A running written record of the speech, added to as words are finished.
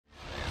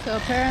So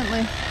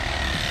apparently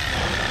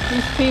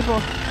these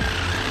people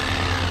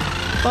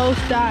both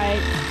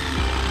died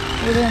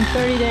within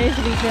 30 days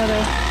of each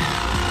other.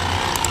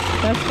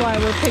 That's why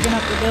we're picking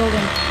up the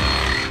building.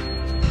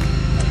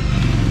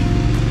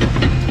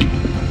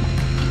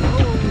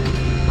 Oh,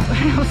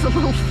 that was a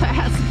little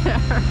fast there.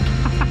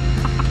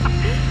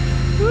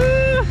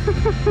 Woo!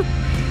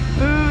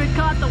 Ooh, it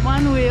caught the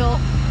one wheel,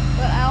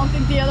 but I don't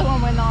think the other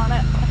one went on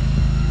it.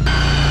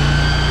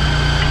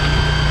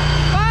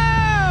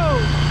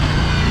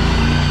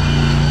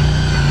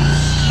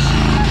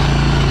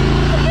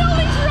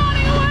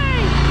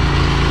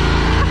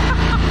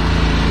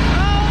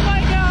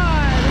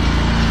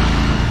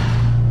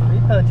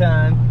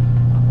 Time.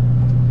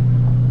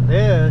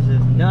 This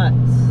is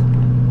nuts.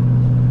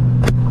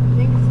 I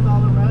think it's all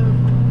the road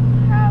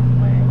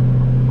halfway.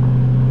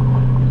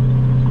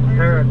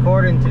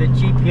 According to the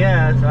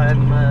GPS,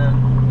 I'm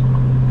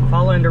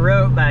following the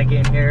road back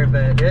in here,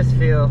 but this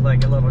feels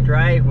like a little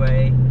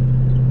driveway.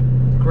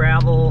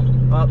 Gravel,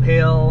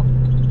 uphill.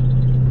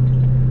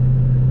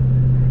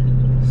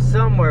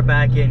 Somewhere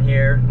back in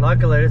here.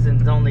 Luckily this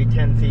is only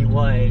 10 feet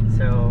wide,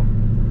 so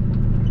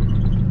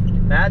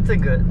that's a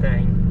good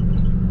thing.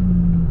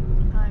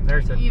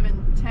 There's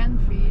even 10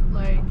 feet,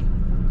 like,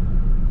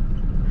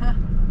 huh.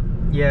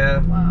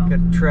 Yeah, wow. Got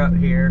a truck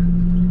here.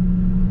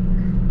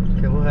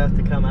 Okay, we'll have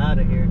to come out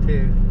of here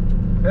too.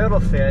 It'll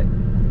fit,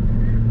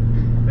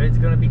 but it's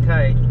gonna be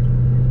tight.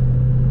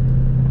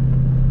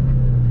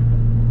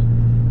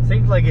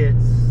 Seems like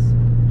it's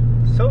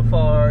so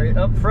far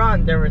up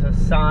front. There was a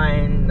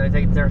sign. I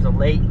think there's a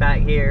lake back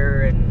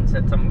here, and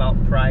said something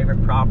about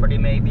private property.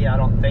 Maybe I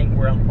don't think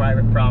we're on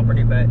private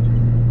property, but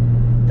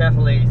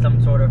definitely some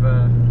sort of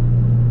a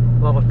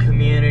little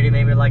community,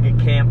 maybe like a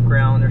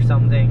campground or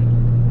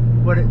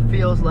something. What it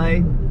feels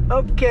like.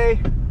 Okay,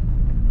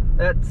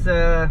 that's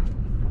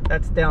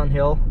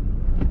downhill.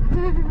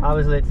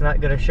 Obviously it's not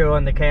going to show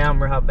on the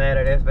camera how bad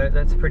it is, but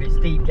that's pretty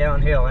steep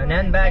downhill, and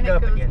then back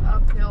up again.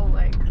 Uphill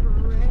like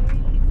crazy.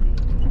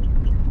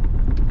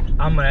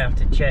 I'm gonna have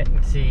to check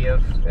and see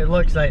if it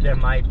looks like there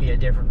might be a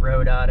different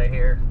road out of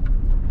here.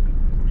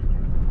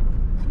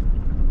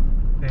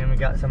 And we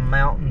got some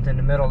mountains in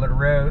the middle of the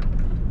road.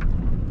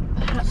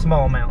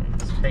 Small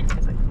mountains,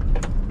 basically.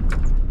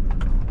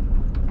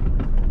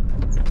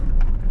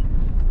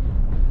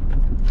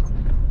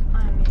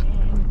 I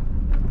mean,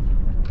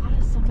 how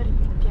does somebody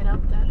get up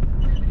that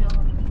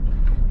hill?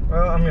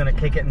 Well, I'm gonna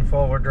kick it in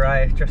forward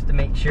drive just to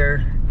make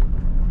sure.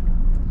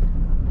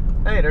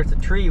 Hey, there's a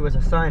tree with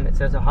a sign that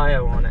says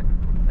Ohio on it.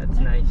 That's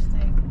nice.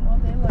 Well,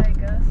 they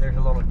like us. There's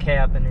a little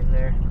cabin in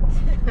there.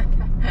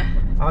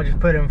 I'll just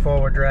put it in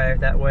forward drive,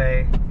 that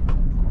way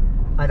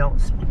I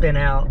don't spin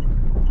out.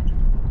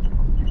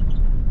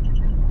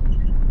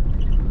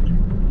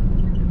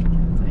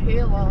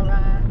 Hill, all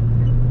right.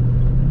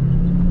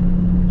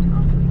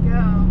 Off we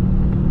go.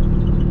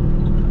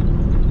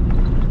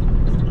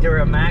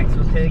 Duramax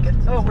was taken.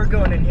 Oh, we're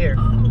going in here.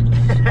 Oh, what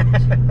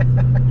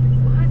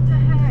the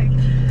heck?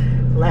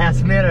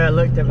 Last minute I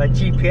looked at my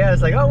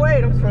GPS like, oh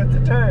wait, I'm supposed to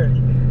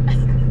turn.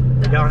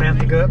 We don't have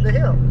to go up the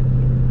hill.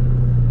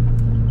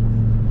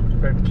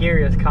 We're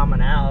curious coming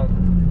out.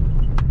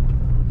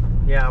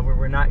 Yeah,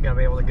 we're not going to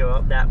be able to go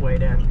up that way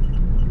then.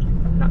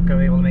 Not going to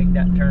be able to make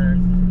that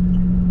turn.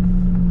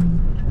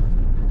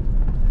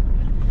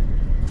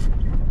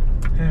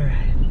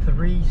 Alright,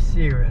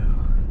 3-0.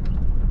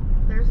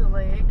 There's a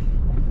lake.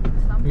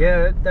 Something.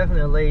 Yeah, it's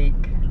definitely a lake.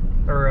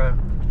 Or a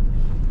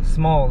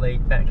small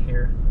lake back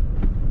here.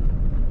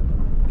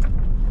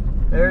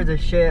 There's a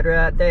shed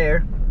right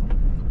there.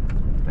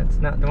 That's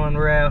not the one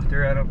we're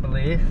after, I don't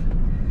believe.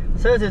 It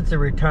says it's a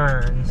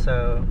return,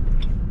 so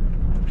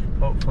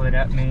hopefully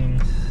that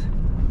means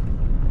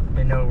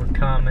they know we're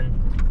coming.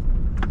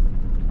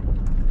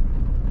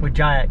 Which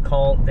I had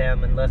called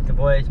them and left a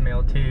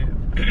voicemail too.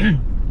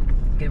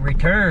 Get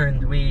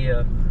returned,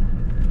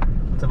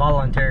 it's a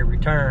voluntary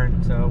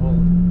return, so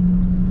we'll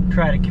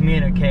try to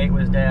communicate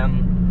with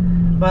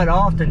them. But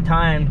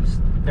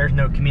oftentimes there's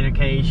no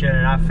communication,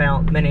 and I've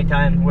found many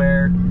times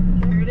where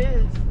there it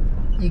is.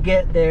 You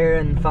get there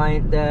and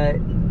find that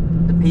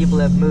the people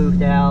have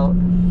moved out.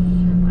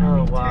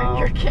 Oh wow! Turn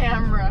your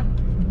camera.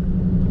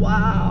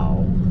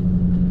 Wow.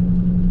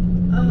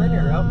 How many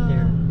are up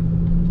there?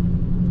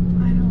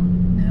 I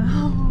don't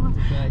know.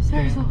 Guys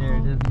standing there,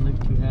 it doesn't look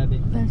too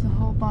heavy. There's a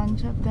whole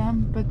bunch of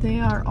them, but they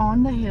are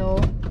on the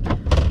hill,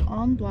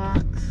 on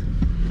blocks.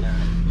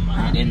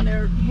 Mine in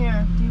there.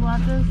 Here, do you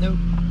want this? Nope.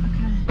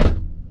 Okay.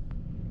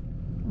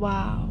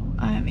 Wow.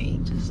 I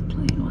mean, just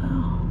plain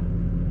wow.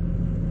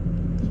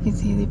 You can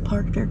see they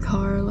parked their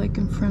car like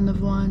in front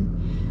of one.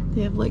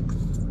 They have like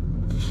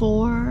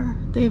four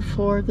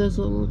of those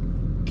little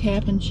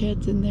cabin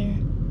sheds in there.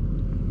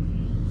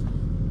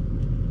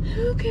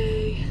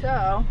 Okay.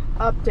 So,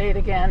 update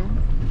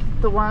again.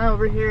 The one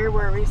over here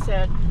where we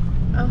said,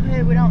 oh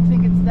hey, we don't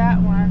think it's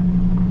that one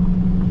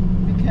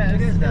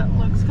because it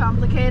looks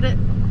complicated.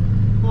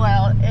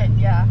 Well,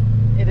 yeah,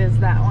 it is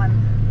that one.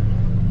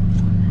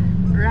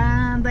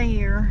 Right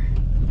there.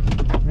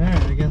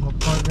 Alright, I guess I'll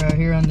park right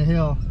here on the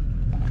hill.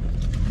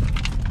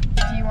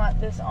 you want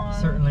this on?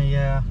 Certainly,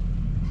 yeah.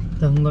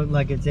 Doesn't look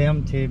like it's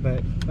empty,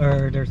 but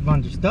or there's a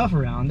bunch of stuff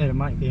around it. It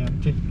might be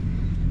empty.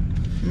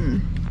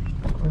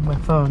 Where's my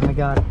phone? I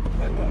got it.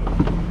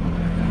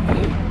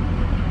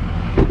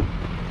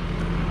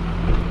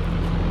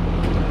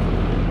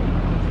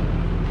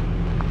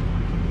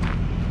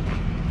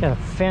 Got a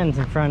fence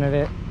in front of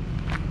it.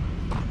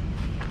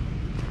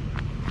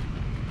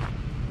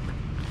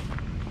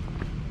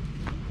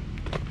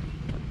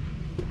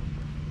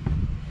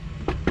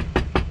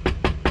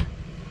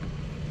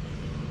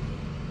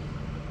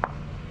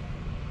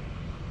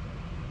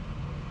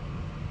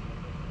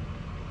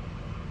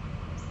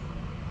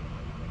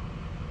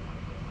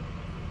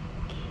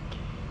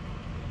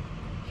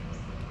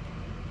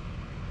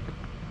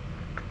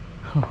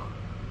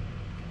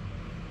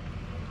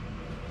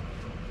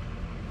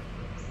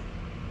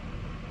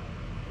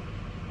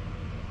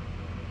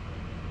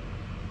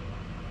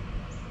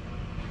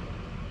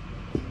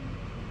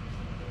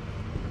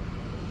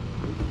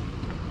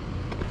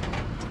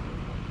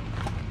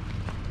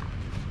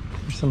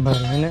 There's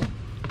somebody in it.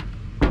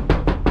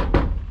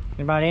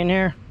 Anybody in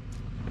here?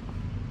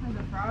 There's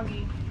a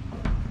froggy.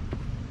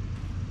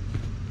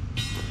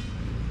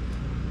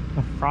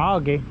 A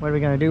froggy? What are we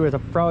gonna do with a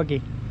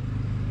froggy?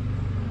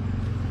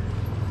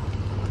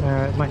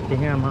 It might be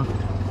him, huh?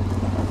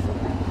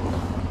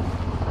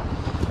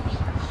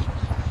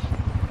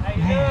 How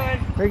you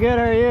doing? Pretty good,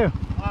 how are you?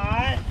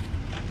 Alright.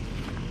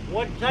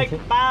 What'd it take to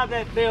buy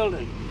that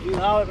building? You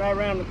haul it right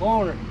around the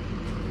corner.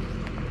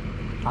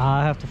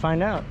 I have to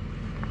find out.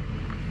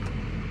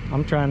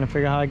 I'm trying to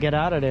figure out how to get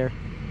out of there.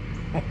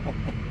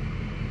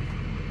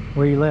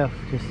 Where you live?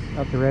 Just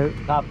up the road?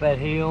 Top that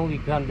hill, you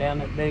come down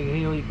that big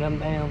hill, you come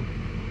down.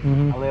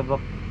 Mm-hmm. I live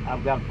up,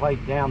 I've got a place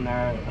down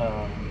there,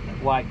 that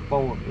white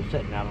Ford is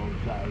sitting out on the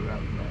side of the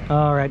road there.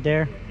 Oh, right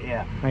there?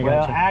 Yeah. I Well,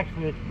 gotcha.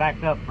 actually it's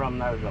backed up from,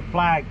 there's a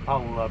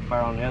flagpole up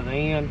there on the other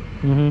end.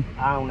 Mm-hmm.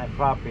 I own that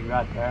property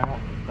right there. I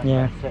think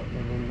Yeah. I'm sitting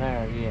it in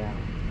there, yeah.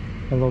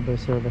 A little bit of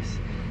service.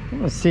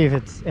 Let's see if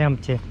it's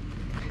empty.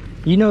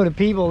 You know the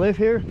people live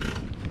here?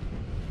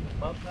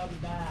 Both of them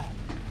died.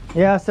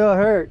 Yeah, so I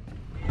heard.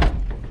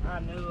 I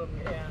knew them,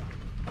 yeah.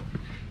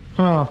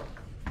 Huh.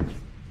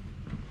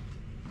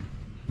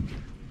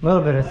 A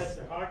little bit of... Bless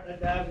their heart, they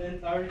died within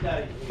 30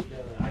 days of each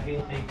other. I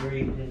guess they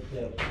grieved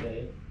themselves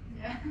today.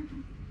 Yeah.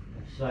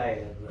 It's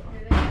sad, but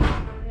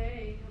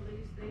Hey, at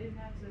least they didn't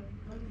have to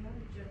look at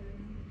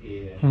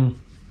each other. yeah.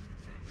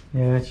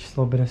 Yeah, it's just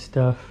a little bit of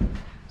stuff.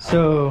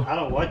 So, I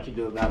don't know what you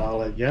do about all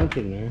that junk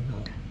in there.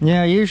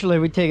 yeah, usually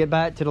we take it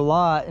back to the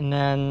lot and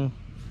then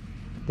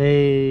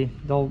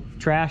they'll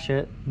trash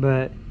it,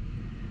 but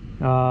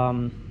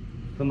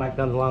Somebody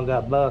comes along,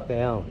 got a buck, they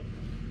own it.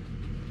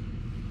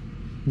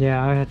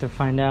 yeah, I have to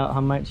find out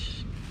how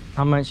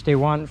much they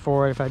want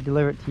for it if I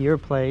deliver it to your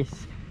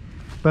place.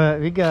 But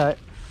we got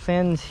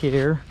fins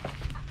here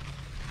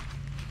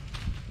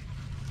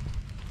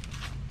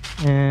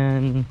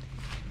and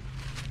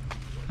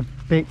a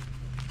big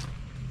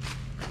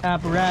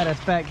apparatus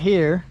back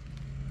here.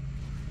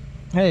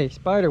 Hey,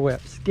 spider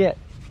webs, get.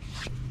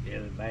 Yeah,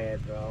 the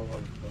bad draw all over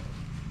the place.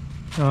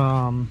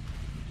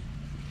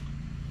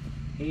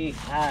 He ain't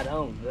tied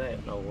on to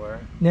that nowhere.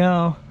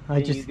 No,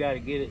 Then you gotta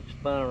get it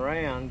spun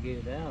around, get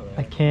it out of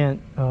I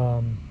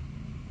there.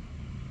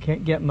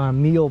 can't get my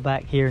meal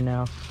back here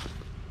now.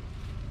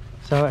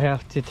 So I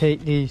have to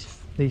take this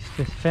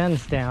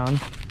fence down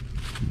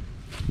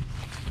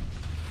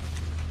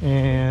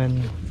and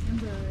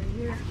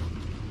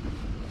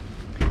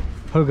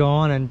hook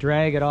on and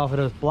drag it off of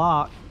this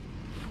block.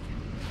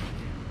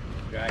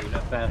 Drag it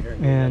up out here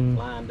and And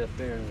get it lined up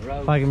there in the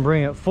road. if I can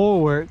bring it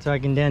forward so I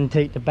can then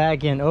take the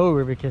back end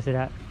over because of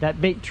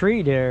that big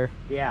tree there.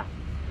 Yeah.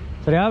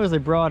 So they obviously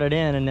brought it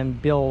in and then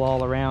built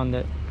all around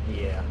it.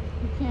 Yeah.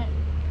 You can't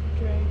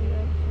drag it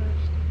up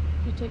first.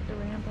 You take the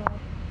ramp off.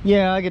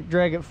 Yeah, I could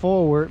drag it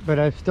forward, but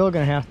I'm still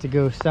gonna have to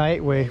go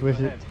sideways with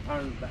it.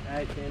 Turn the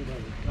back end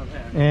and come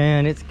out.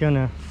 And it's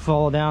gonna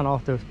fall down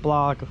off this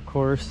block, of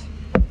course.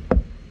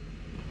 Well,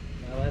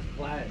 that's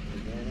plastic,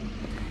 isn't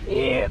it?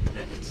 Yeah,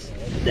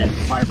 that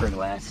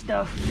fiberglass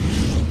stuff.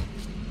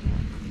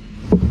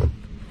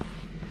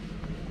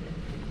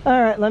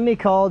 All right, let me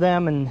call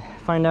them and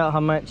find out how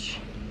much.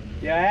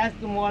 Yeah, ask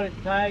them what it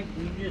takes.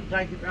 You just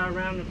take it right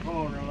around the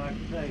corner, like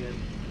I said.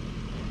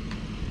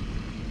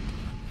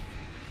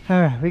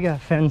 All right, we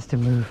got fence to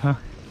move, huh?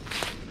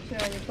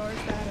 Should I report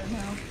that or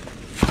no?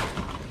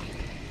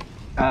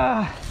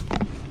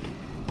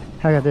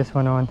 I got this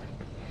one on.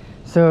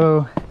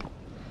 So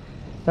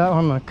that one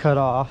I'm gonna cut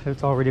off.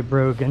 It's already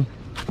broken.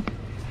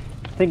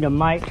 I think I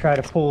might try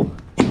to pull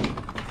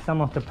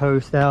some of the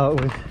post out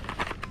with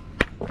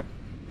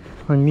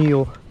a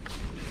mule.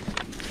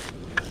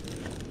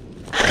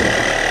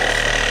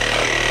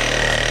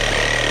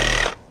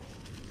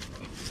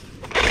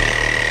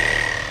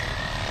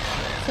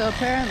 So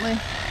apparently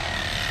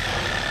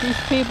these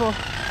people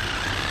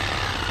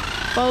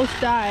both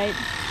died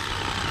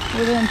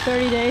within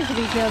 30 days of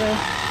each other.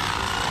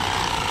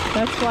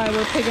 That's why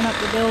we're picking up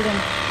the building.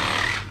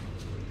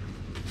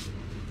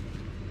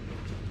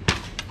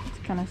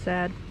 It's kind of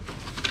sad.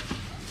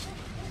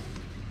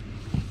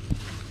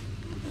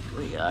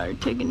 We are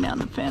taking down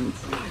the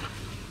fence.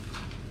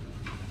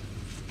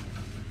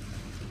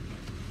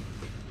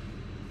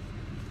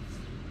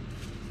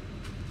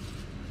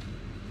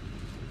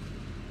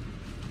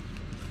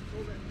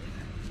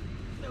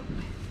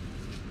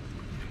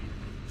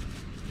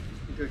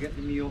 Go get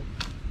the mule.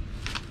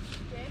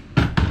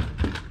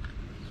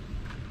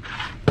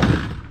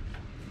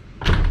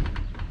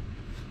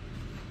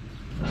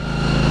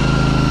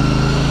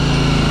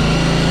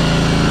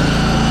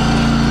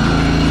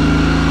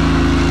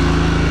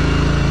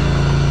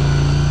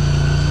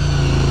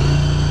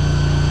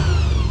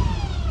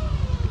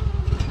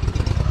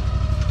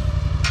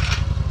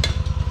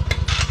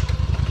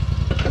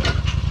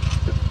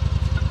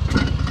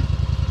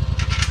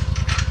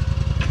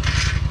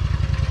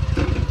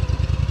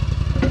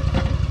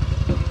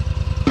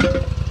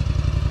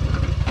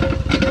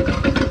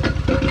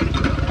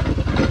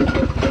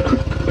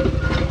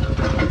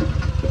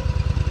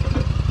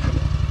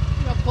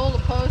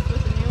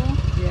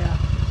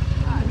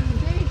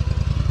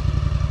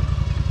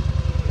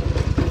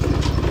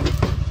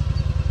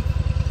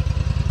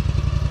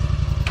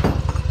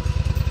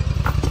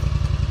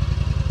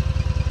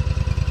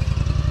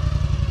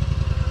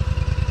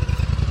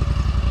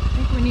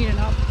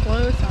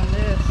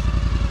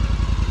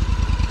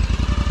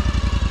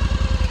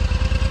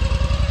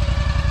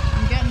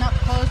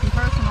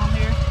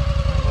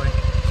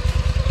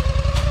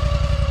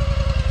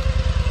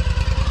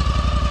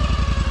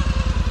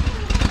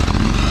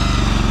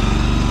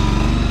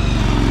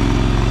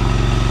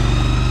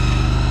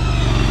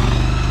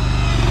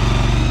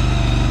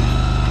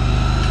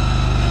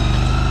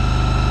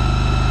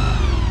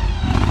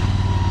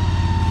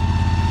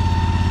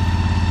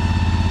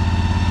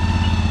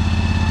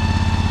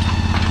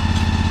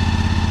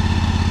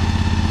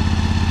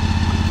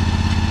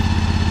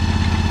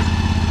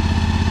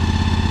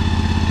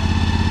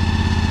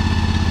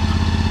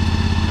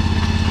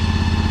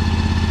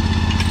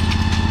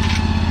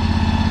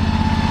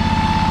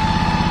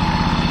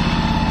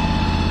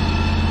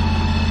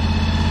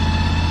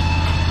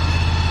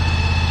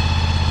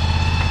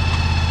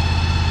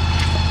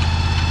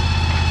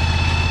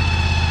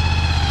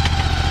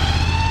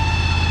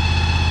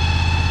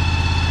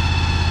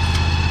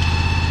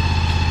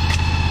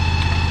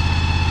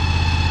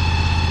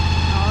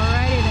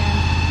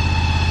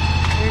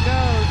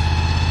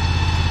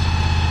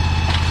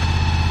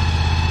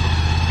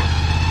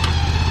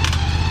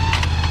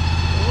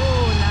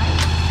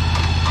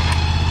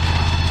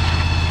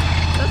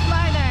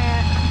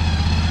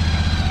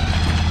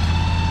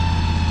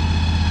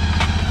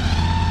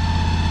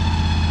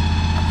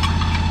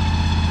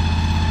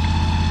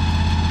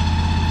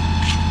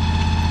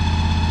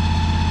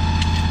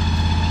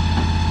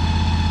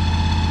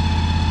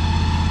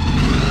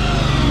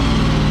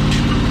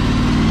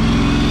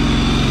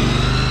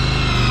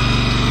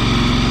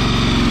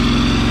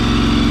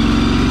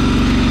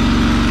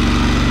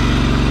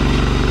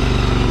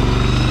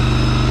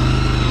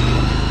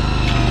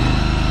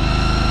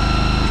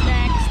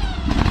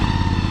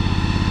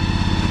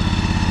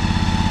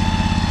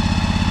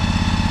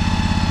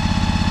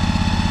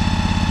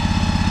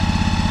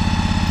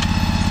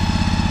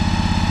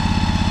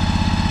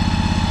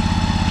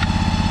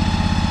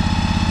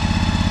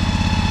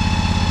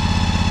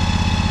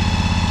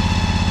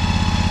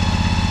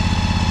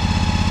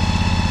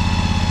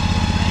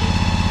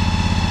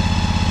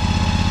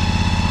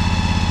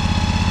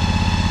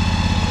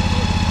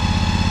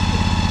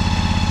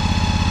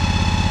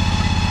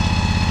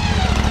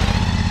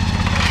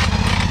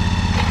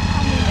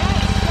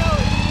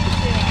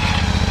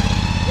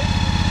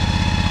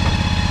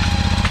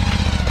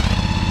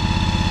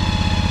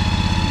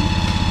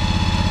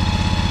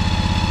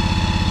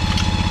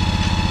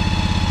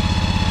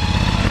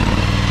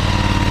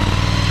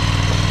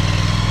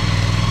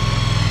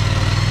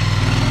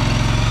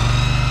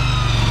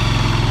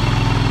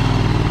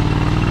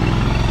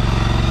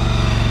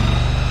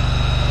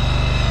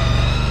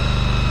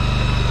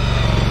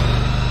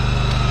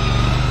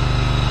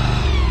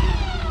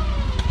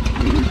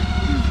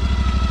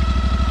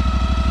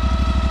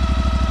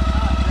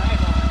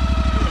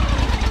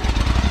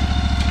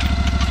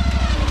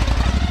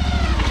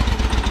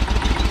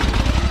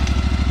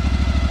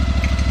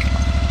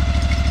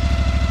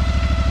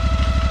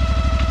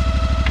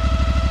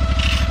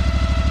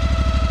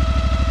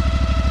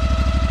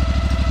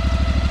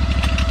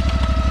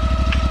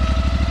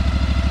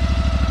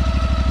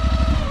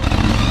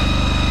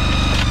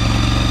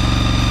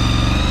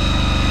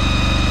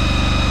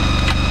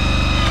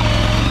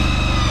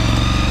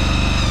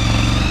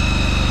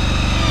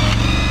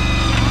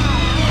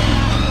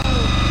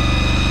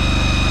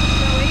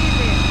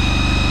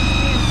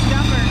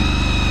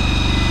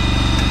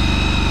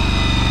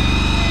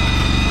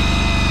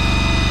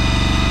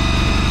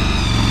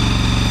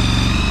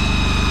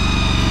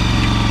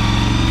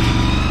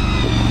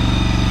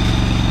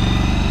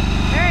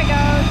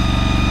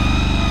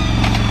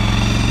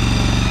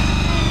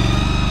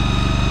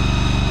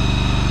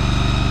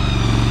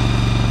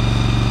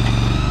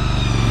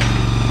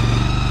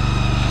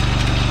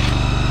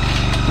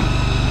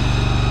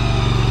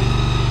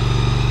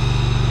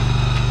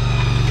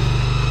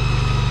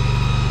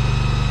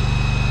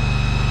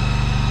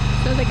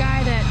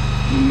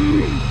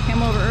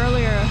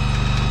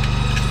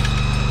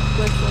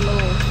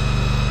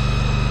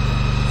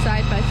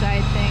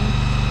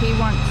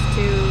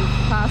 to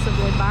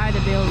possibly buy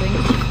the building.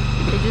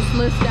 They just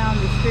live down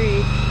the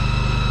street.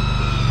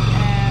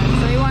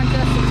 And so he wants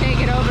us to take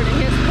it over to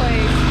his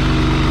place.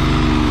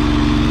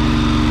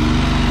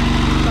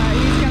 But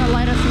he's going to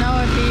let us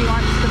know if he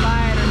wants to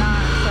buy it or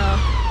not. So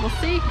we'll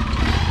see.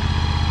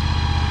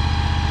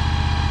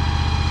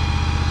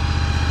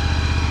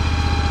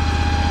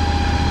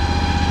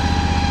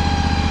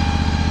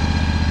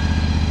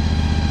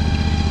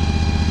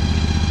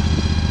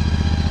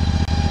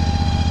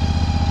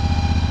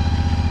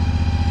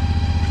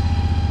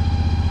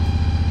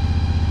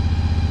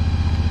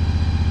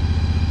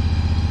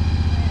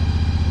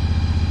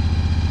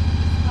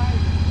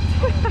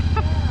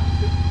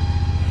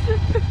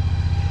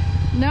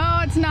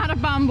 No, it's not a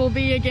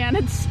bumblebee again.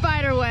 It's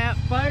spider web.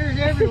 Spiders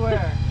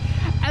everywhere.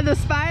 And the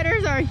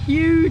spiders are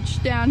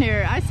huge down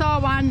here. I saw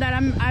one that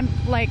I'm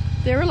like,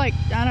 they were like,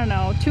 I don't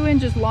know, 2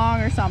 inches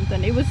long or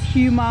something. It was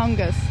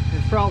humongous.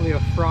 It's probably a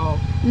frog.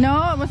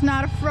 No, it was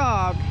not a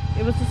frog.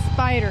 It was a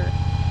spider.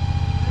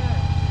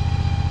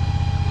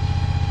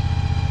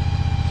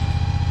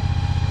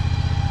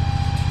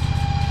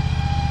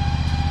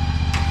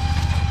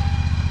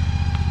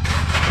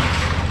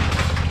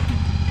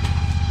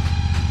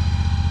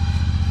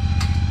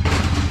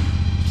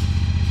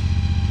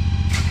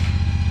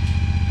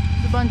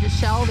 Bunch of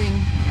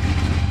shelving.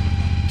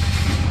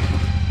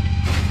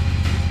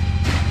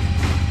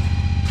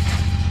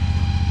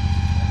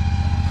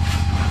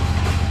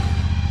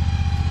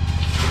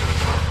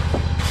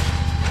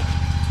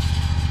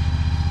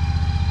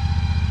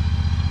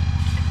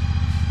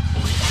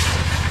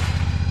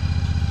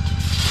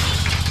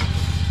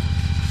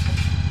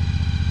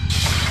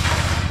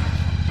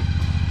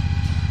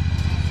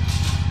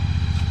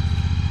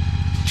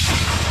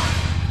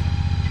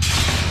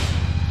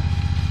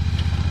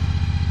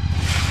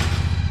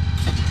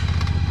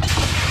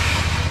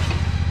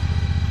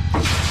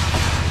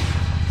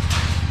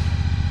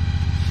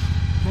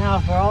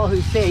 For all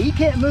who say you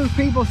can't move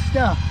people's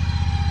stuff,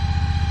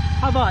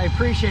 how about I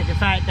appreciate the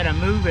fact that I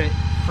move it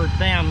for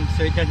them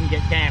so it doesn't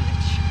get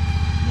damaged.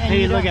 And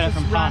Maybe you look don't at it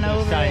just from run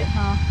positive over side. it,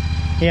 huh?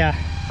 Yeah,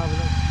 I'm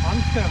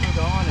just gonna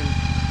hook on and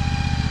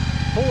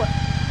pull it.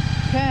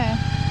 Okay.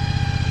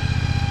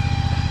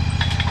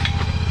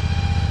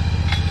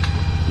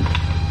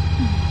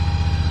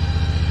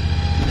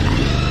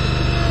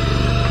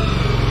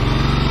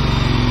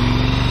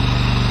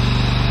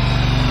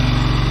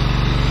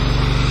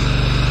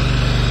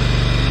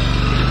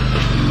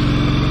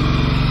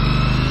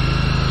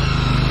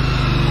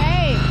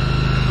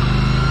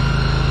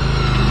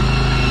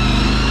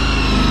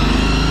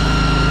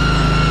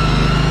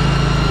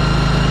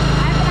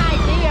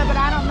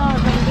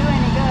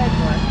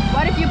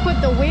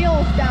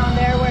 Down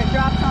there where it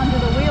drops onto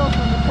the wheels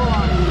when you pull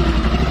on it.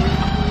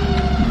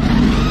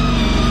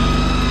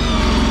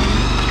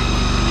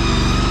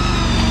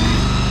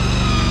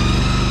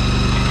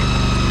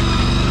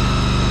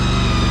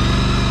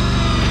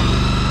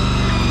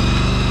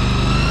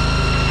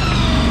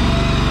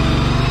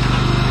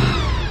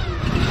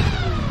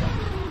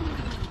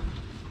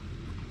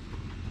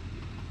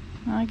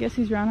 I guess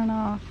he's running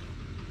off.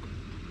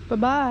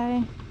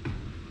 Bye-bye.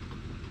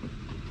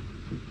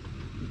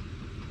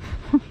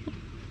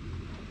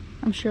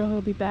 I'm sure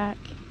he'll be back.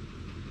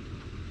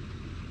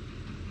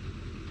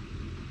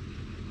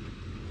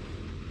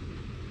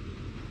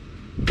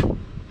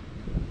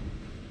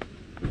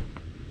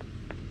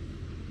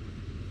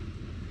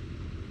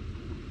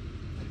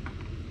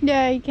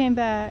 Yeah, he came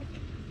back.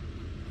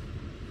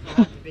 I'll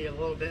have to be a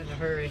little bit in a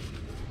hurry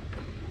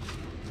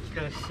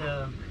because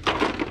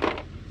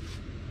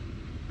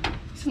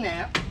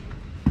snap,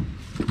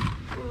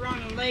 we're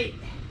running late.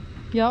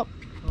 Yep.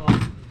 Well,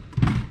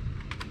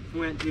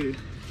 went to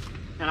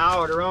an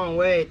hour the wrong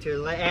way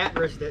to an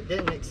address that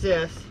didn't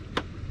exist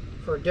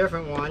for a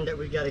different one that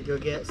we got to go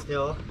get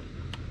still.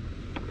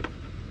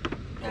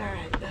 All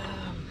right.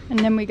 And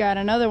then we got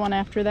another one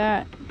after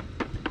that.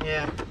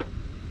 Yeah.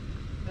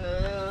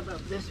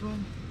 About this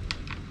one.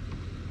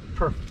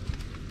 Perfect.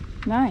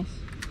 Nice.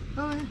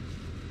 Oh yeah.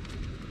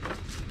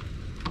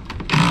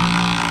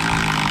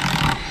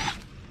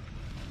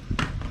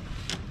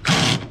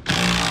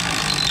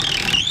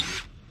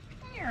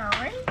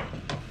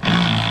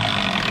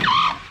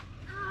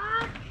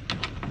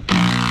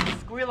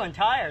 Squealing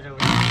tires over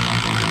there.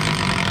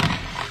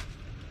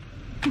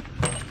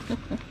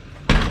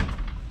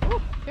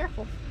 Oh,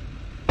 careful.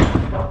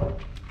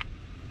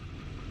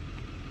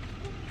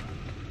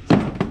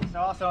 It's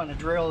also in the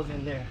drills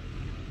in there.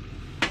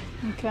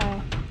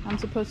 Okay, I'm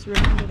supposed to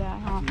remember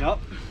that, huh? Yep.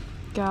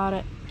 Got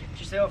it. Get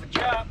yourself a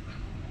job.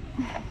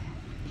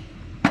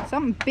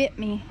 Something bit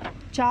me.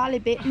 Charlie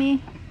bit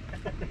me.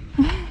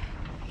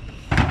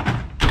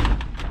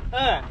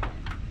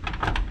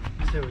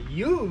 So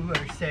you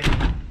are saying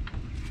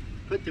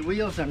put the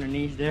wheels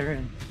underneath there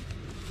and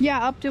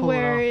Yeah, up to pull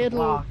where it off the it'll.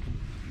 block.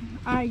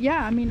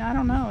 Yeah, I mean, I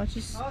don't know. It's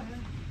just Okay.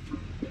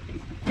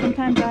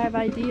 sometimes I have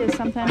ideas.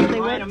 Sometimes they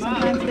Line work. 'em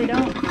up. Sometimes they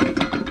don't.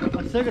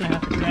 But they're gonna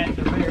have to drag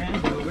the rear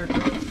end over.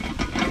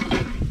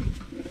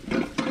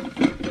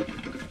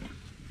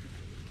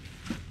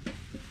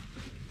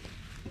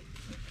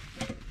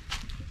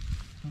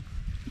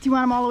 you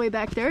want them all the way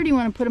back there, or do you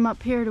want to put them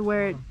up here to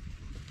where it...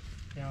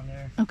 Down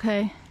there.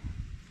 Okay.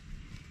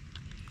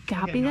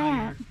 Copy Okay, now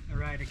that. you're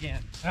right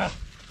again.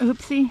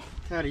 Oopsie.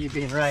 How are you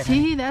being right?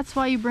 See, that's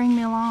why you bring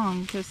me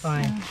along. Cause,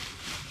 Fine.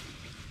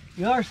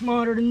 You are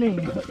smarter than me.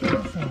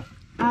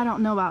 I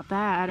don't know about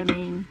that. I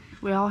mean,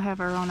 we all have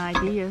our own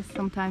ideas.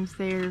 Sometimes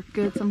they're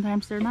good,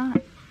 sometimes they're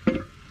not.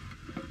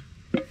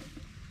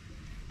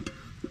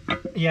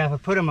 Yeah, if I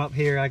put them up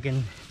here, I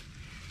can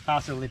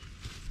possibly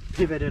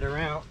pivot it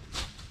around.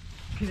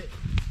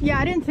 Yeah,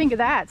 I didn't think of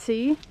that,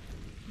 see?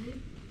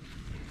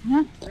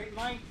 Yeah, Great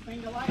minds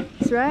think alike.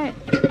 that's right.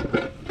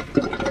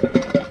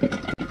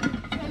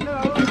 Hello,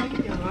 how you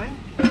doing?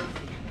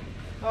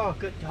 Oh,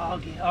 good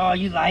doggy. Oh,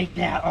 you like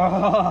that?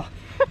 Oh,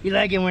 you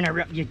like it when I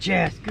rub your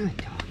chest. Good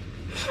dog.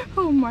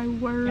 Oh my Gotta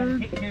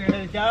word. take care of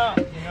those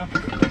dogs, you know.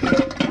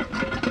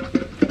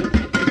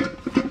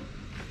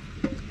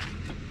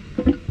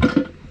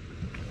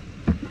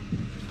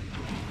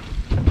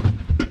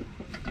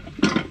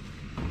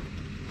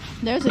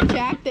 There's a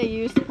jack they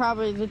used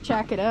probably to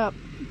jack it up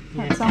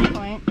at some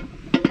point.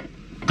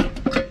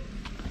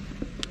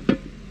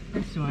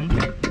 This one.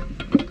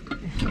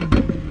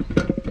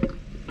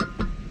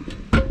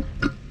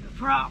 The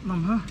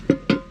problem,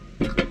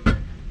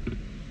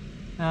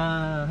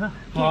 huh?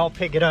 Well, I'll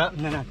pick it up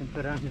and then I can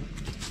put it under it.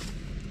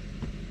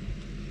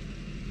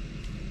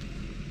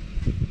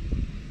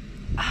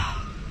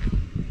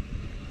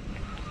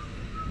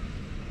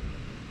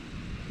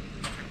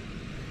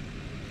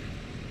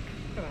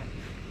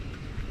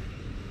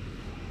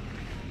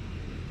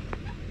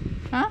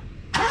 Huh?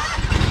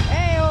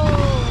 Hey,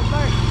 oh,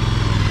 Bart.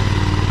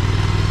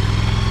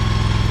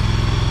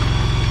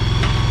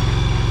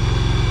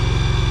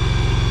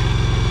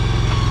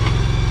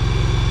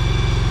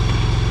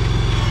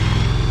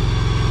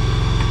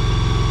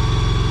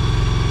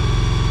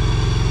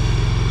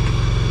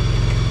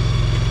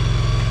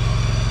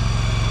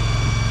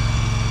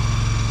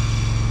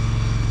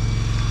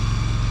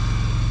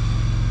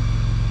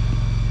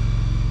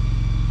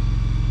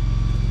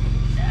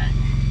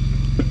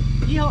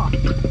 Yeah.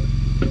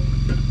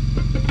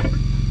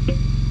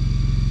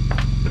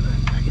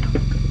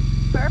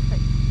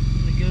 Perfect. I'm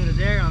gonna go to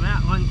there on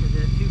that one to the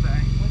 2x.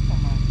 What's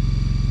on that?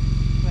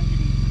 One of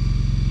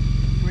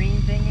these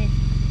green thingy.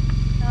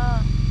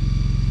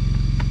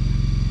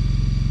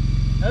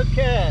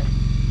 Okay.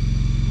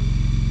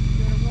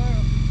 Good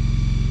work.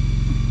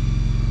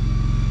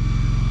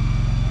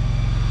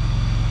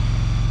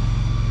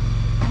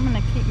 I'm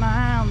gonna keep my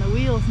eye on the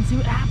wheels and see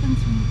what happens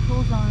when he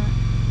pulls on it.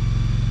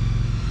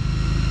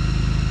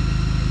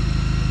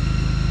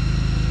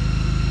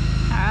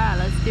 Alright,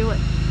 let's do it.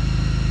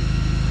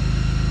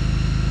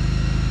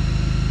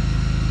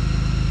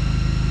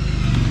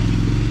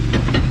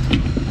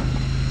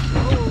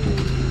 Oh,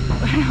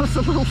 that was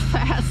a little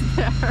fast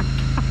there.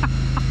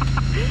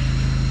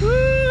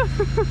 Woo!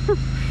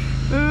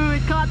 Ooh,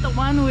 it caught the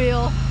one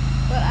wheel,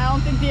 but I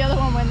don't think the other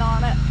one went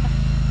on it.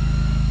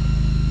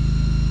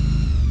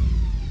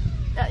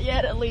 Not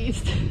yet, at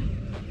least.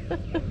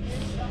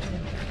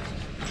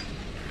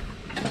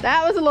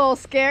 That was a little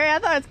scary. I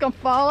thought it was gonna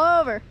fall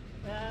over.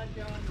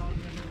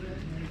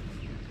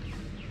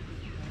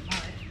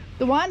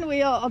 The one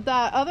wheel, the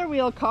other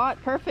wheel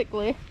caught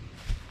perfectly.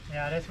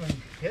 Yeah, this one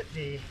hit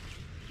the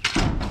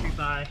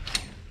 2x.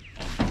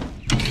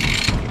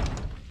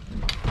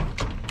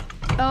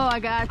 Oh, I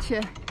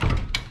gotcha.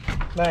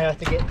 Might have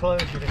to get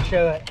closer to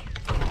show it.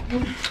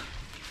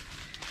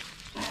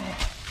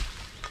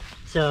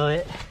 So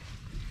it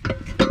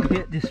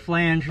hit this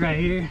flange right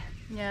here.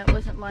 Yeah, it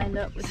wasn't lined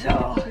up with the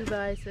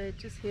 2x, so it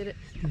just hit it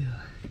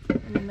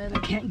in the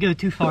middle. Can't go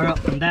too far up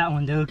from that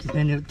one though, because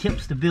then it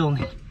tips the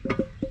building.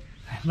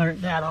 I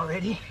learned that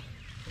already.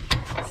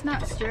 It's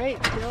not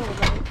straight still,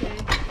 but okay.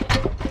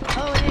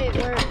 Oh, hey, it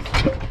works.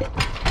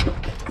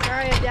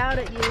 Sorry I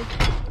doubted you.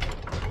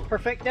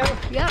 Perfecto?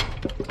 Yep.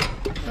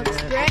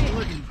 Looks great.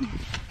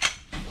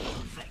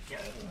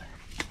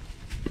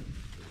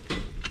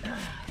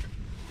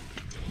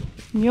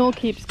 Mule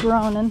keeps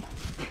groaning.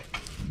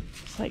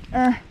 It's like,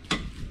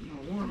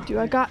 do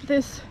I got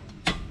this?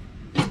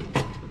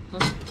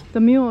 The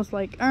mule's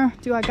like,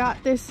 do I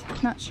got this?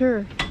 Not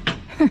sure.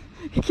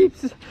 He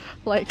keeps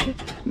like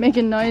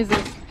making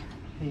noises.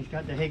 He's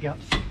got the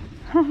hiccups.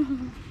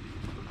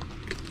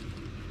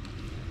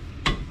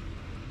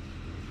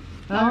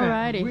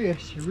 Alrighty.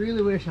 I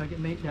really wish I could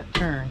make that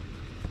turn.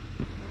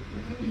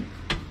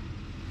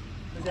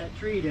 There's that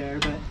tree there,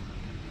 but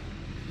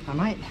I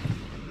might.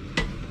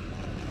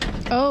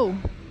 Oh,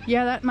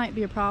 yeah, that might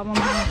be a problem.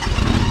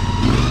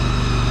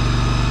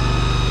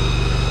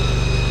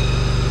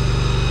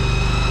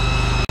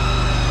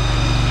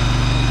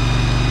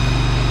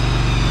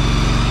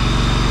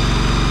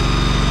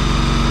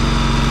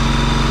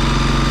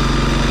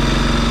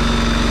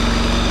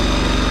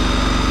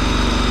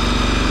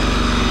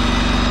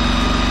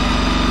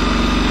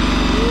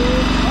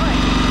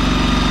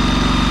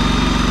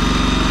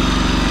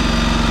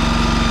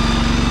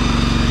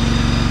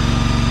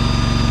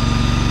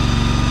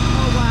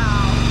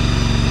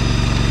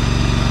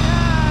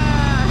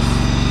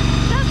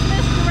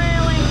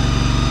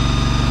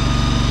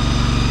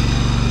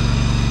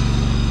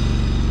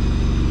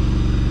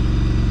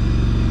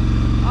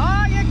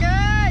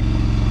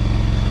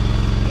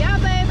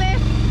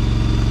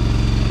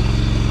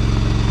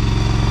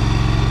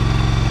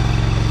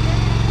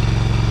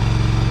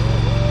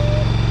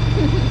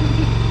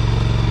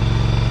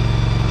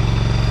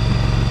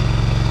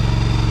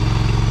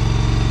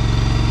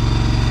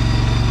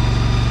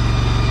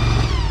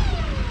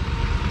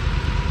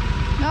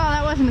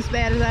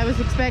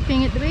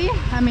 expecting it to be.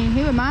 I mean,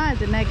 who am I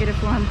as a negative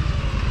one?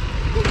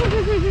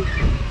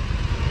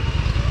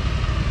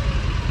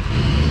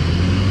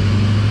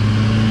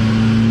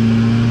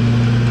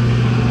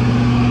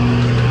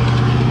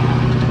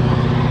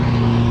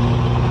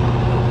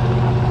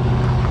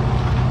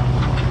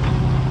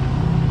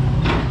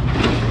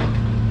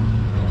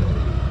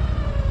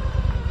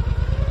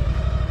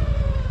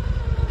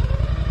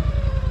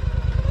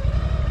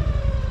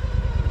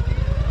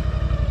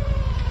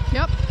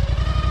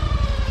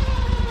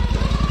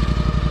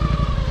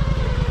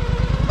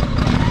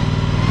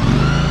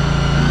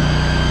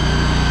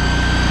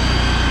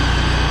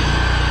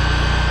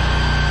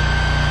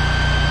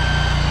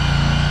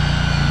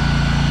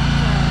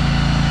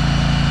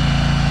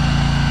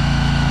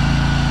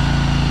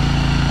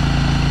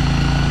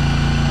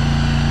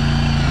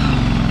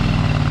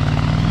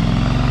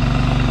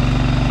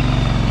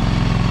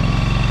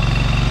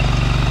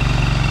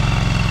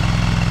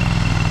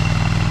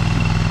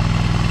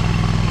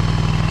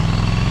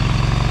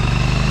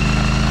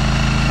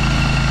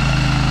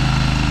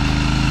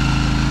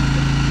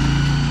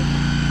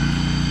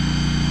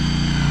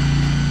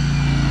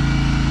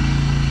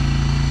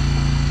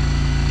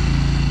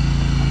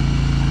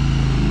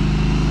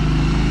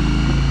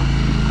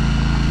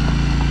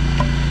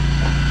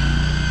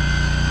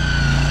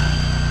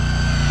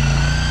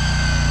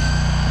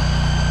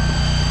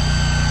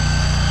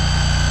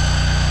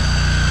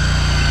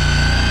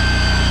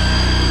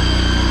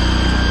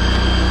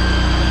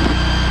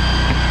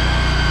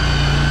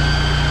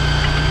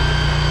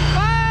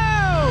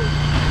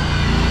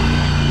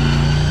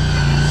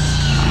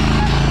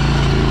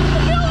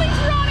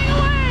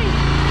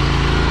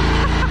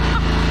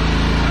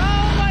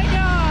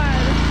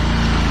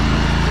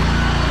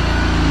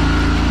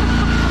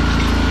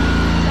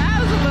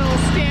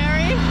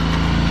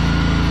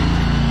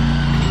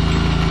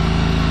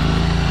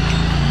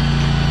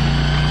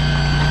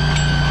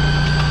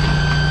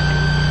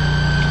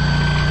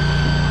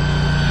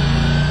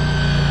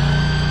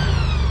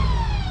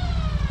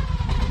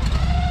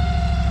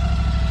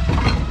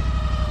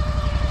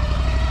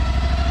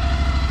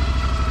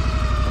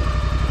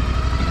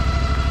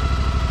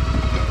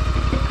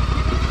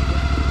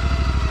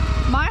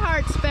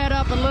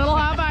 A little.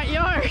 How about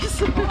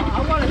yours?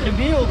 I wanted the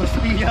mule to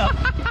speed up.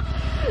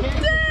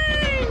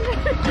 Dang!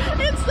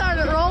 It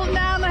started rolling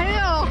down the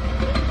hill.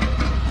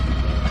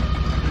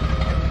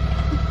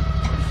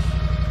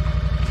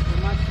 So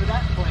much for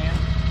that plan.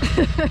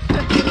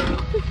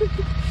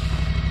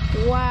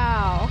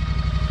 Wow.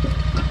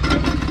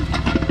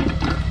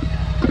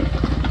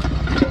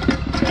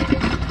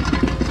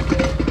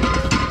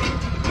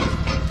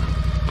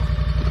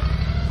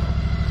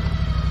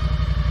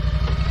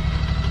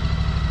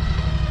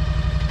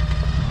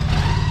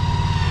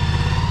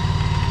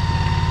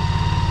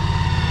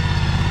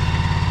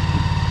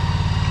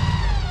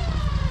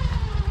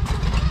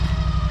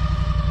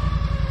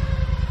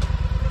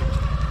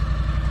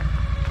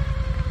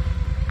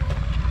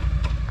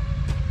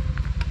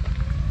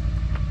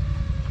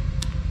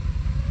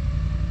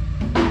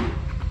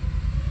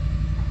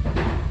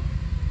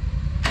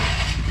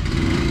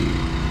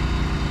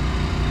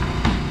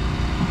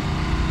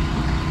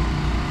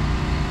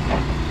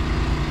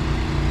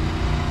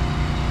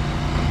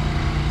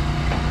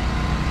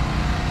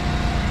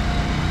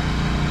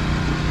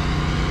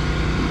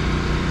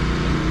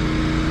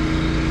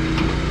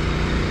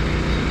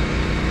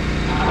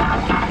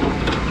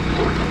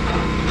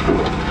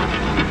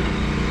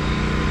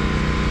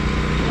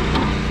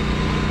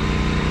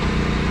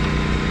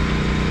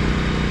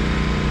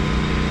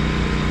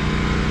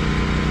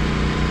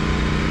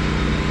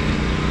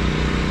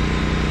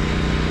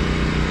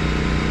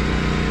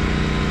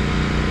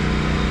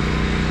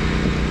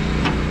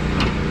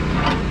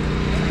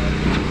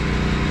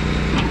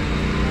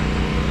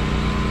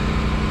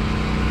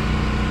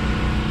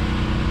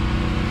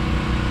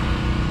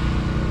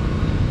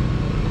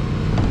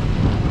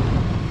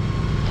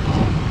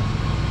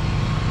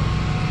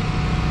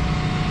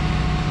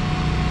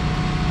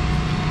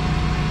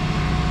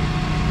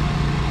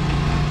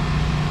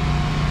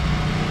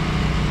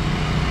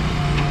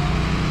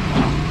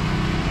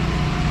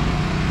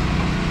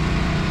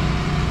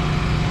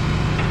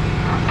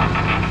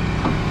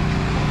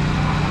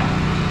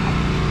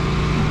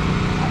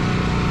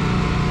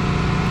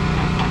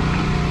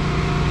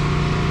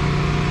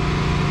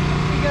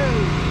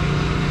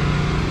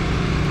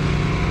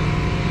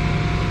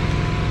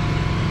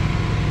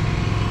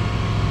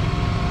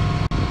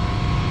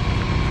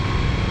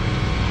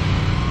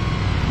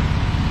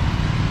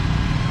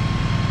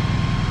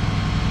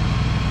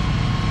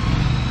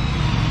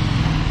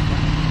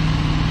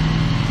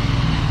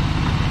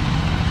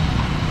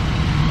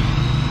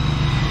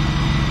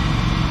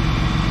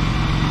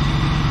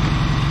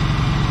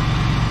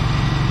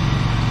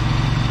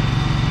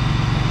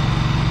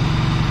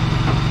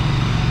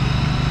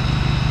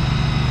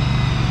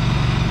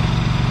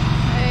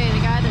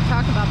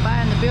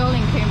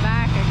 building came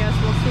back. I guess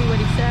we'll see what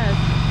he says.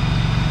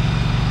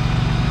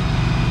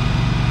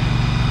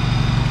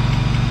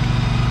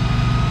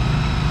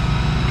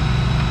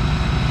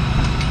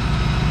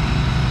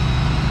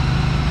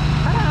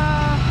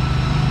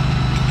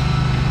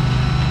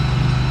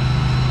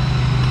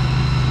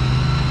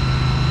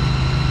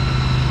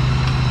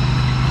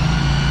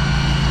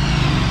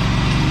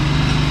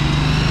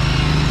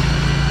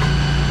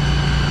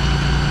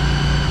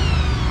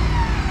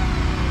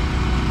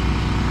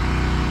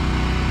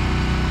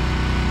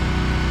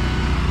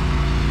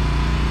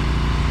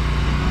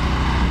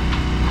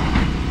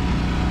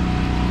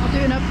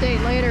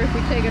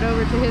 take it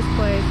over to his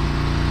place.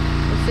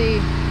 We'll see.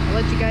 I'll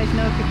let you guys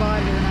know if he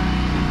bought it or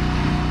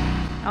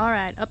not. All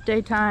right,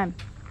 update time.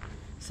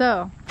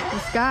 So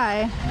this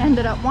guy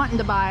ended up wanting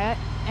to buy it,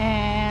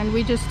 and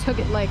we just took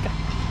it like a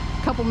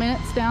couple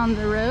minutes down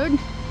the road,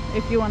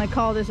 if you want to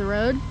call this a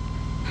road.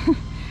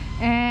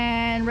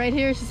 And right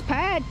here is his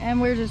pad, and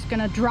we're just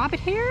gonna drop it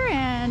here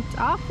and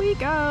off we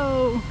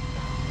go.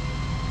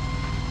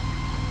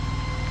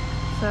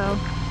 So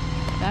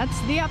that's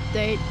the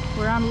update.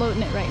 We're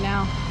unloading it right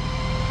now.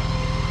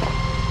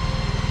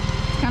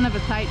 It's kind of a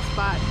tight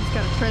spot. He's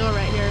got a trailer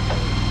right here.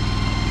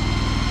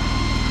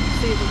 Let's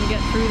see if we can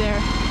get through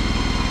there.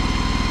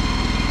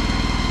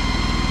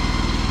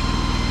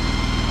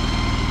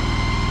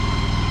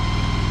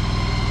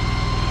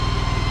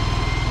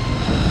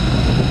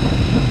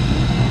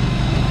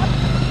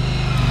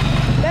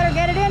 Better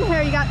get it in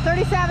here. You got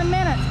 37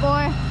 minutes,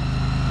 boy.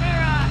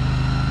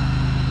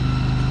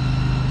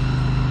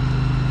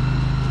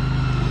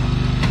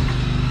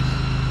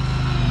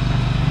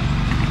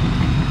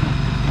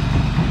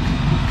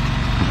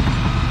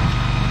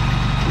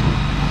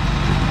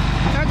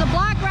 There's a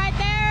block right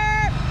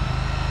there.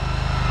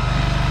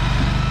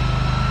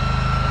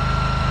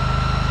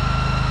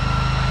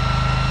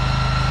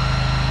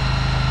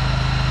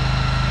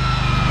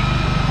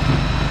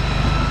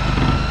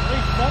 At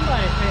least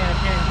somebody's paying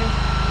attention.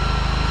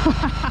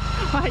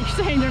 Why are you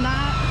saying they're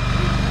not?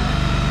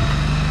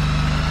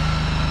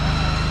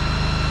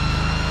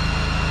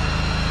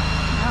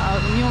 Uh-oh,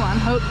 the mule on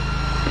hope.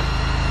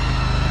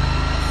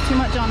 Too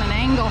much on an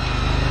angle.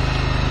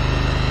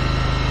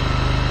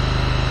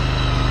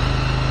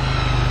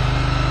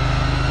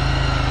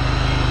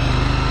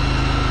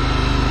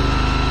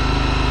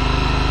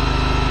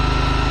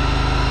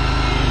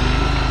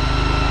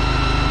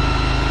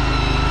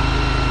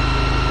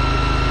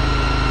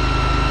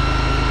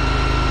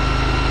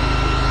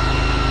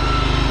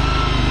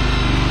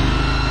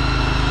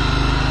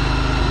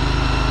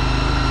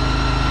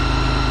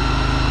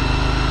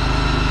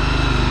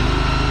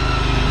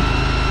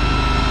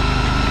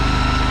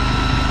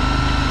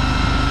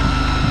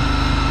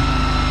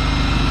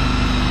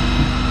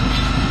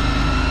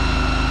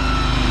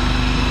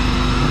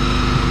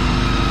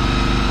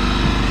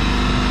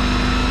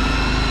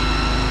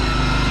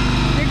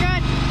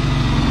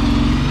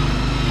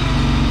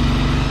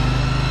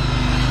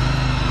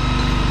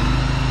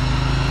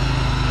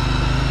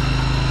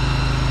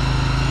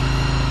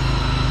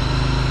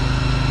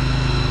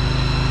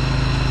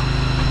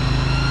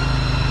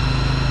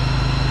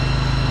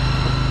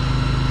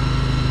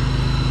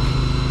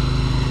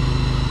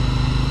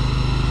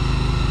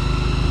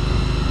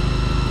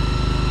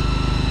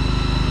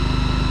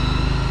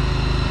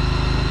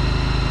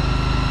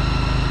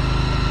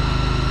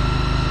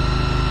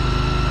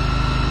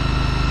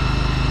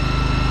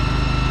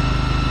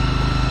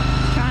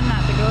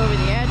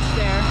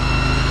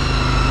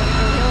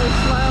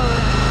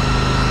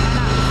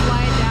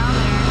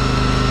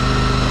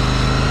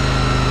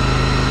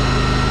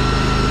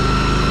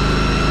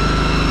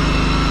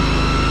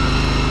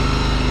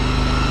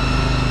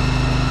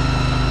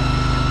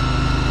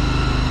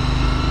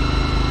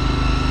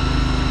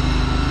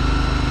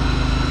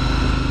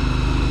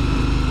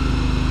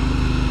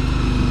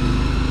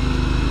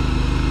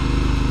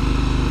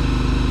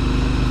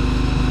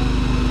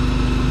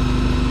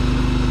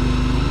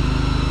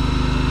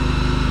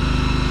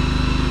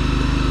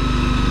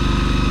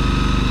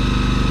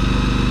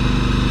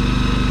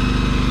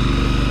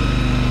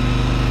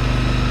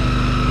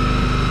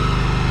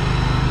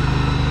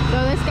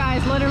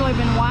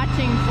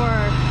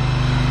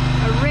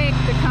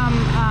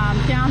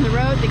 Down the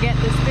road to get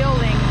this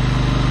building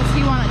because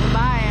he wanted to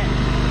buy it,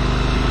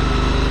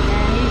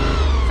 and he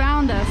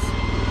found us.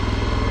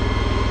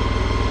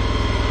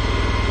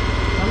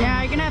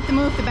 Yeah, you're gonna have to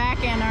move the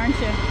back end, aren't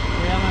you? Yeah,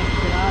 I'm gonna have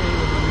to get out of here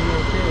with the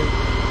mule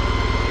too.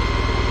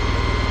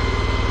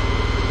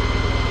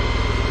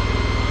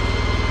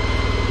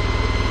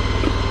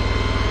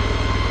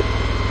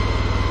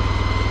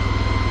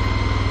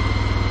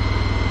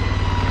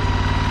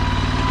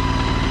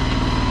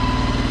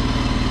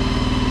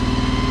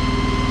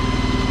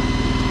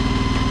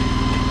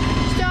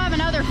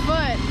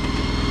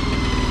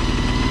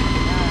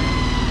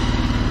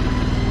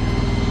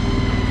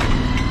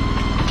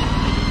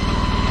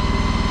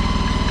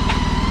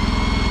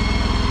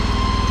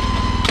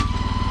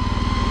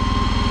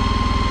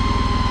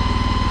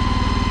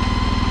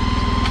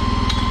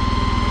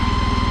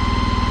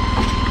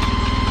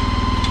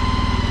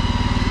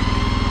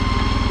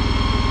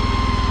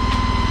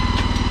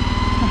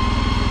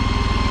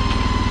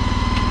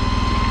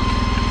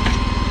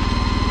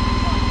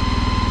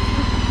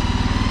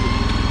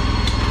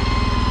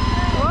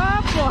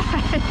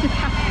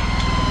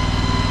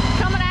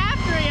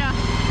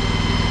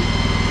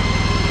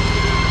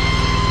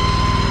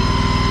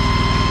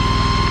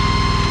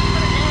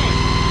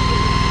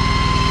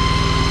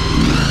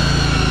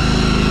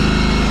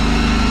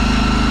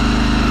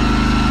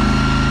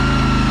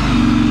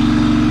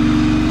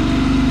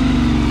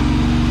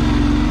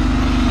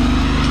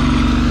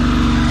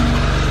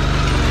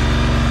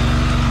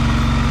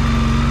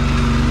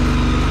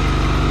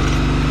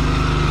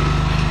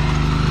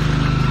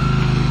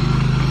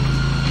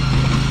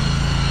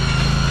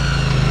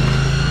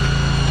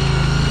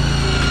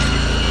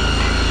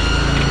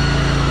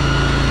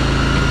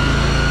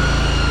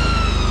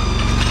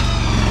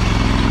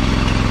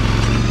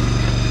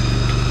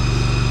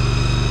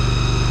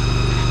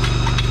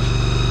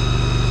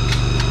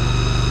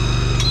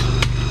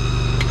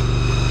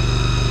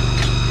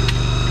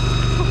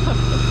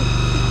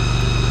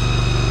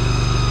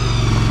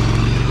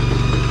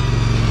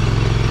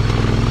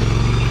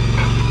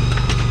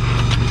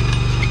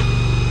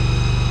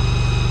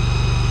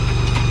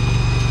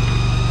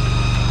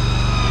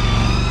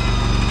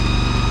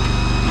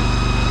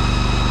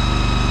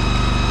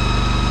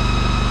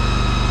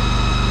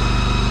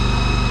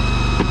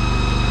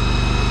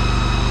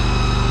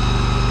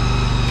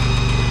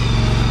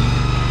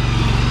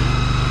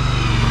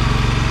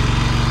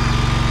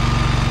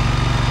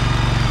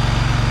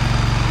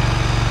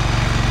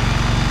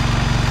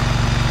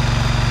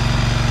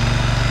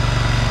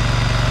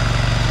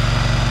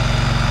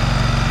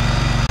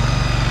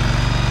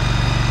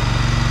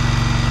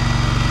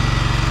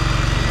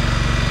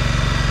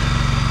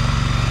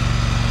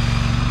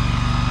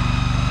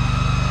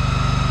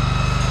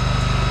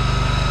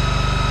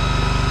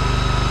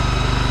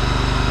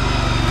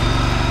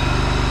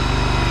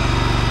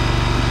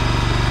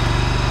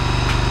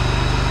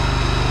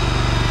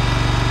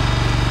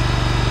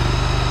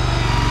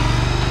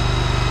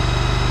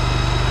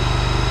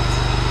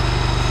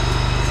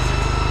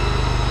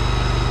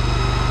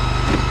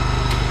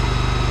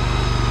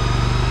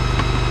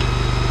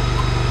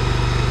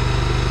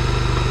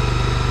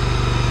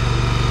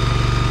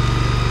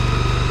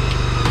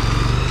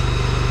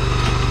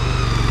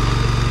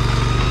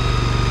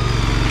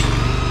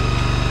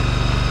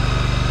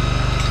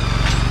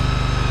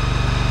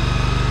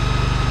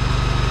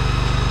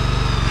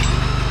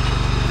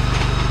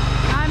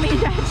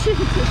 Thing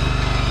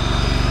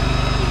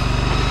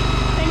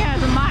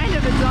has a mind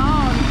of its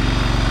own.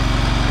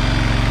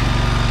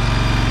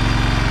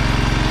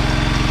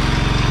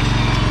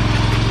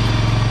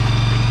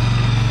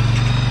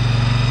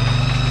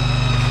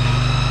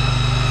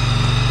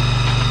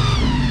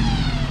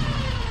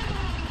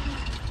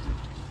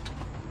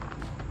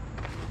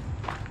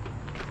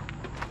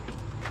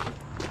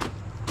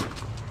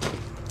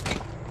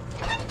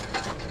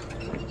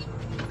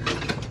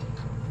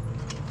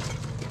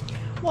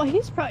 Well,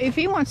 he's probably, if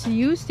he wants to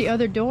use the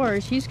other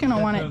doors, he's gonna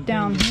want it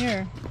down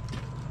here.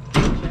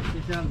 Check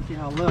this out and see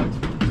how it looks.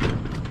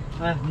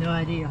 I have no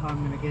idea how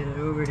I'm gonna get it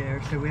over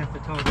there, so we have to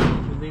talk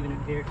about leaving it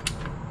here.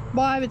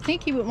 Well, I would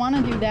think he would want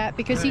to do that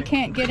because he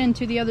can't get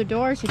into the other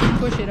doors if you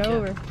push it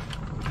over.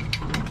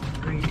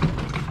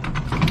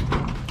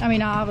 I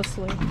mean,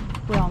 obviously,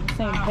 we're on the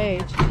same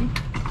page.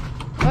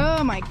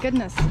 Oh my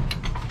goodness.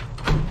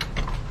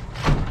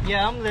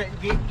 Yeah, I'm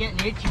getting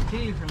itchy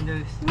too from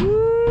this.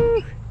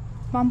 Woo!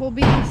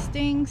 Bumblebee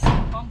stings.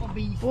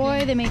 Bumblebee stings.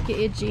 Boy, they make you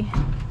itchy.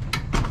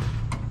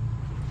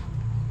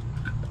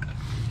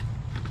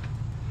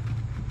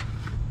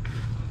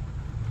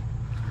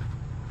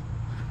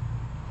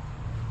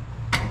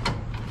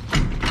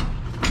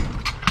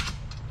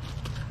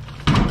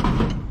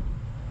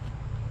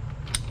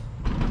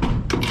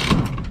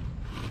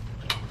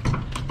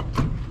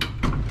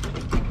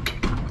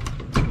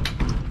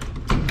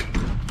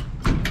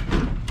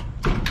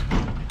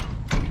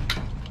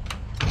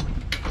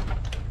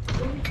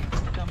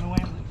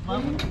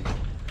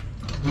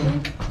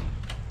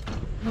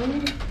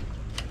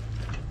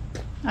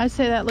 I'd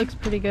say that looks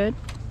pretty good.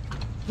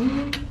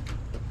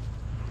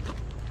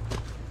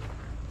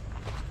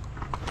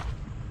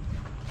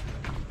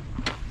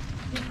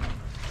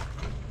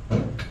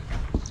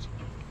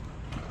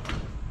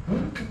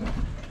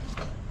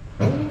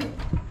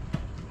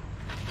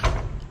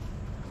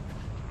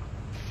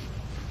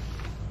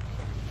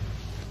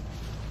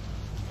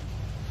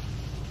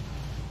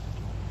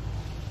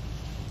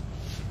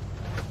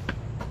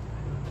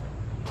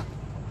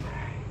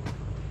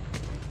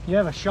 You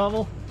have a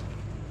shovel?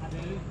 I do.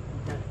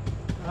 Okay.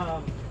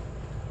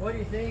 What do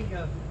you think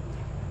of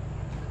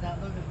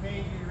that little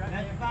page right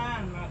there? That's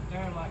fine right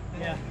there like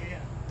that. Yeah.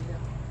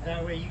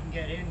 That way you can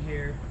get in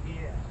here. Yeah.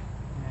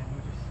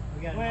 And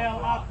we got Well,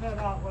 I'll cut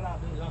off what I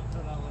do is I'll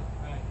cut all that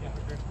trash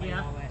out there, clean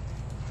Yeah. all that,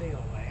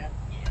 seal that.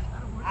 Yeah.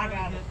 I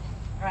got it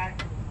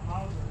tractor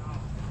mower and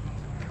all.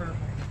 Perfect.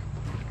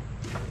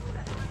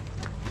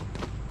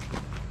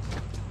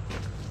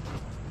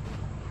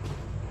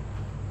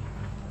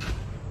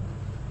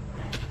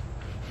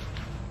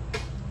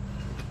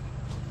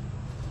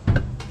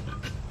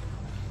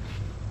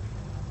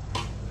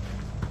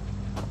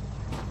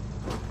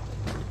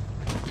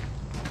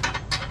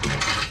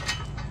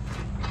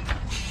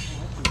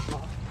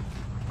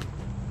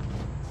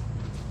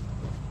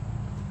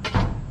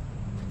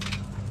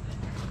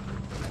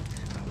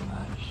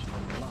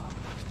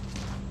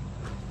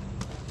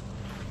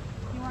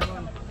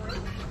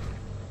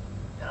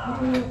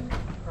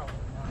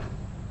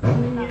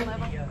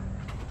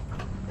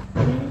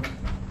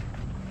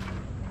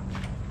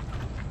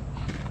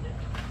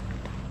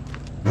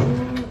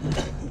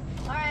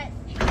 Alright.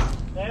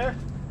 There?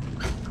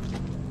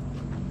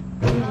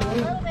 A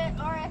little bit.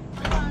 Alright,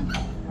 hold on.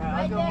 Right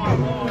Right I'll go one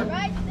more. there.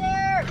 Right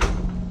there.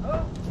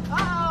 Oh.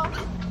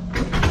 Uh-oh.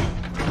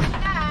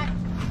 Got.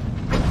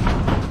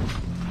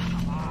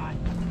 Come on.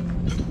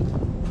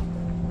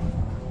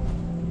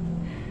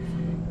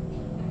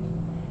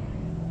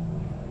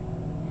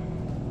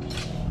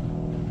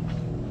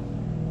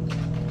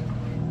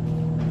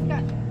 It's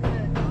got the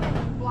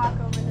 2-inch block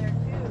over there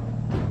too.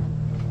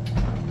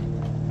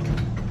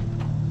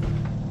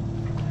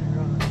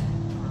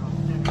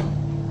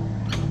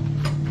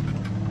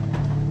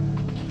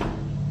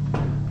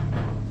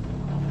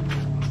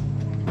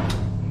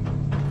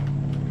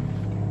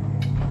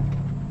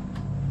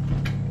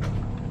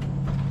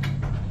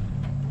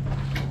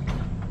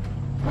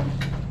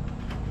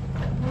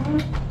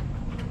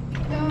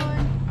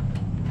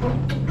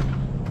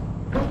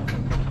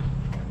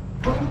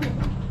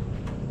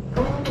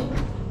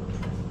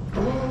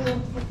 Keep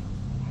going.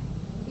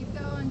 Keep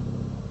going.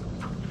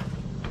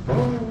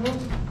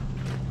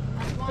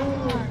 That's one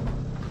more.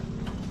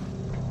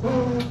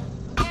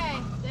 Okay,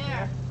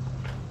 there.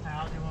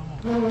 I'll do one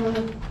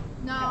more.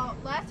 No,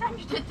 last time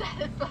you did that,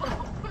 it's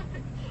all.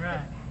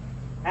 Right.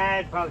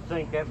 I'd probably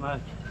think that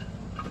much.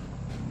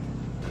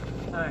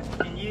 Alright,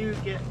 can you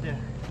get the...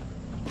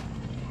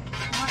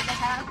 Want the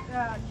half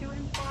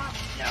 2-inch block?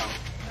 No.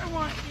 I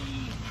want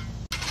the...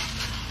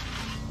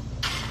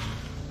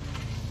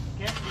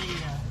 Get the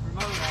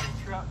remote out of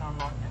the truck and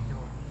unlock that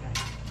door. Okay.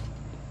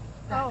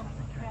 Oh,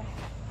 okay.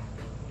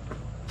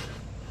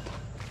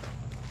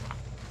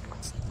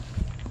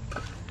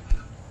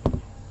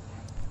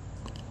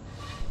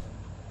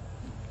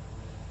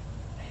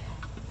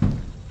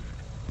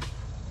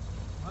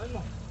 One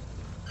more.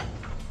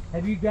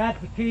 Have you got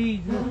the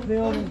keys to this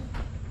building?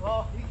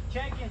 Well, you can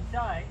check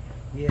inside,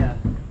 Yeah.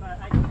 but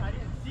I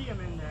didn't see them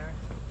in there.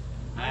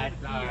 I had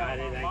That's the key all right, out it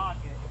to ain't- unlock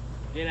it.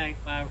 It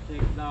ain't $5 or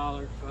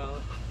 $6,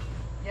 fellas.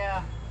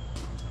 Yeah.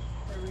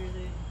 It really is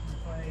the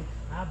place.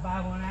 I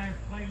buy one out at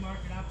the flea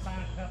market. I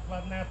find a couple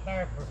of them out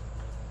there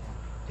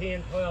for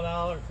 $10,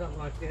 $12, something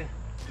like that.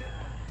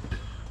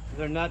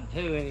 They're not to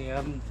any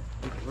of them.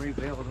 You can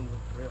rebuild them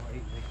real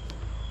easy.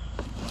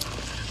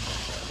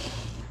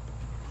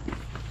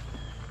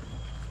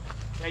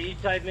 Now you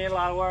saved me a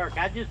lot of work.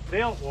 I just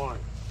built one.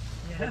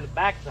 Yeah. In the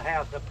back of the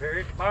house up here.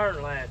 It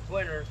burned last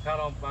winter. It caught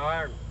on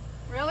fire. And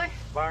Really?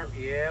 burnt,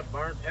 yeah,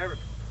 burnt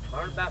everything.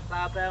 Burned about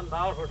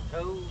 $5,000 worth of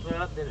tools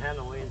up. Didn't have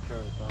no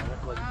insurance on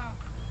it. Wow.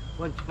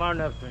 Wasn't smart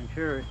enough to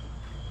insure it.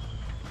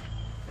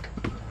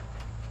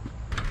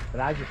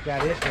 But I just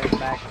got it done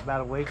back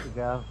about a week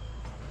ago.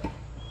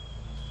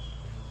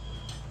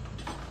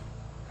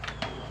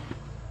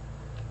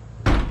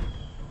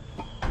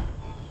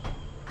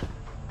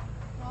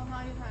 Well,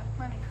 now you have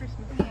plenty of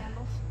Christmas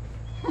candles.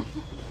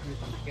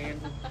 Christmas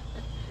candles.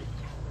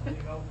 You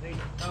don't need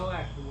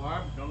coax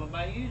wire, but don't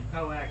nobody use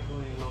coax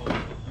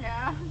anymore.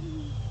 Yeah.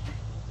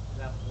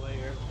 That's the way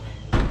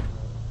everything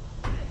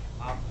is.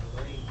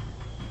 Obsolete.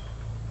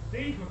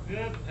 These were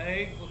good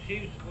pigs. Well, she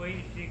was sweet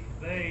as she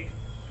could be.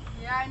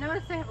 Yeah, I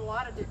noticed they have a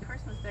lot of good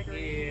Christmas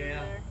decorations Yeah.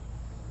 over there.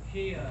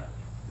 She,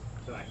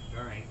 so I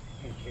drank,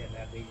 and she had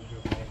that big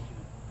real bad.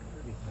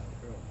 She was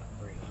girl about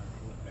 300.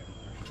 She went back to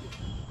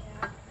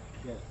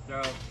Yeah. Yes,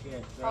 girl,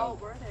 yes, Oh, girl.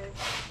 were they?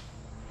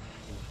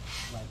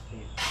 Like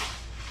this.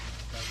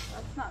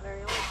 That's not very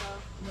old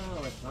though.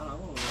 No, it's not. I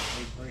want to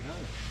be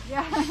 300.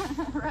 Yeah,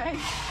 right.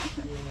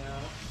 You know,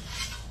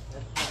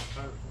 that's not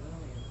personal.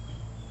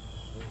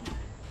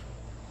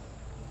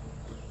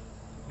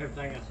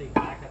 Everything I see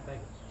back, I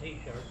think it's a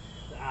t-shirt.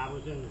 I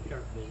was in the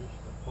shirt business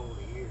for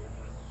 40 years.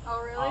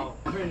 Oh, really? All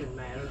printed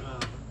matter.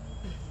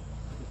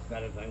 Just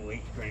about everything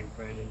we screen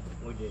printed.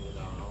 We did it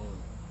all.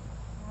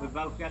 We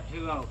both got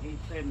too old. He's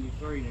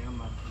 73 now,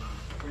 my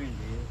friend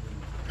is.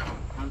 And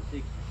I'm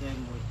 67,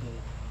 we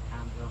said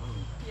time to go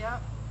home.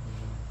 Yep.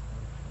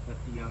 Let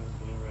the younger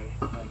generation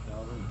take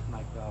over and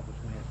make all this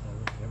mess of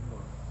it.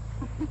 Everyone.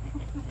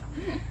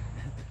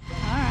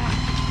 All right.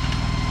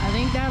 I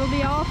think that'll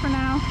be all for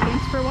now.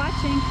 Thanks for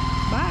watching.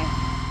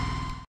 Bye.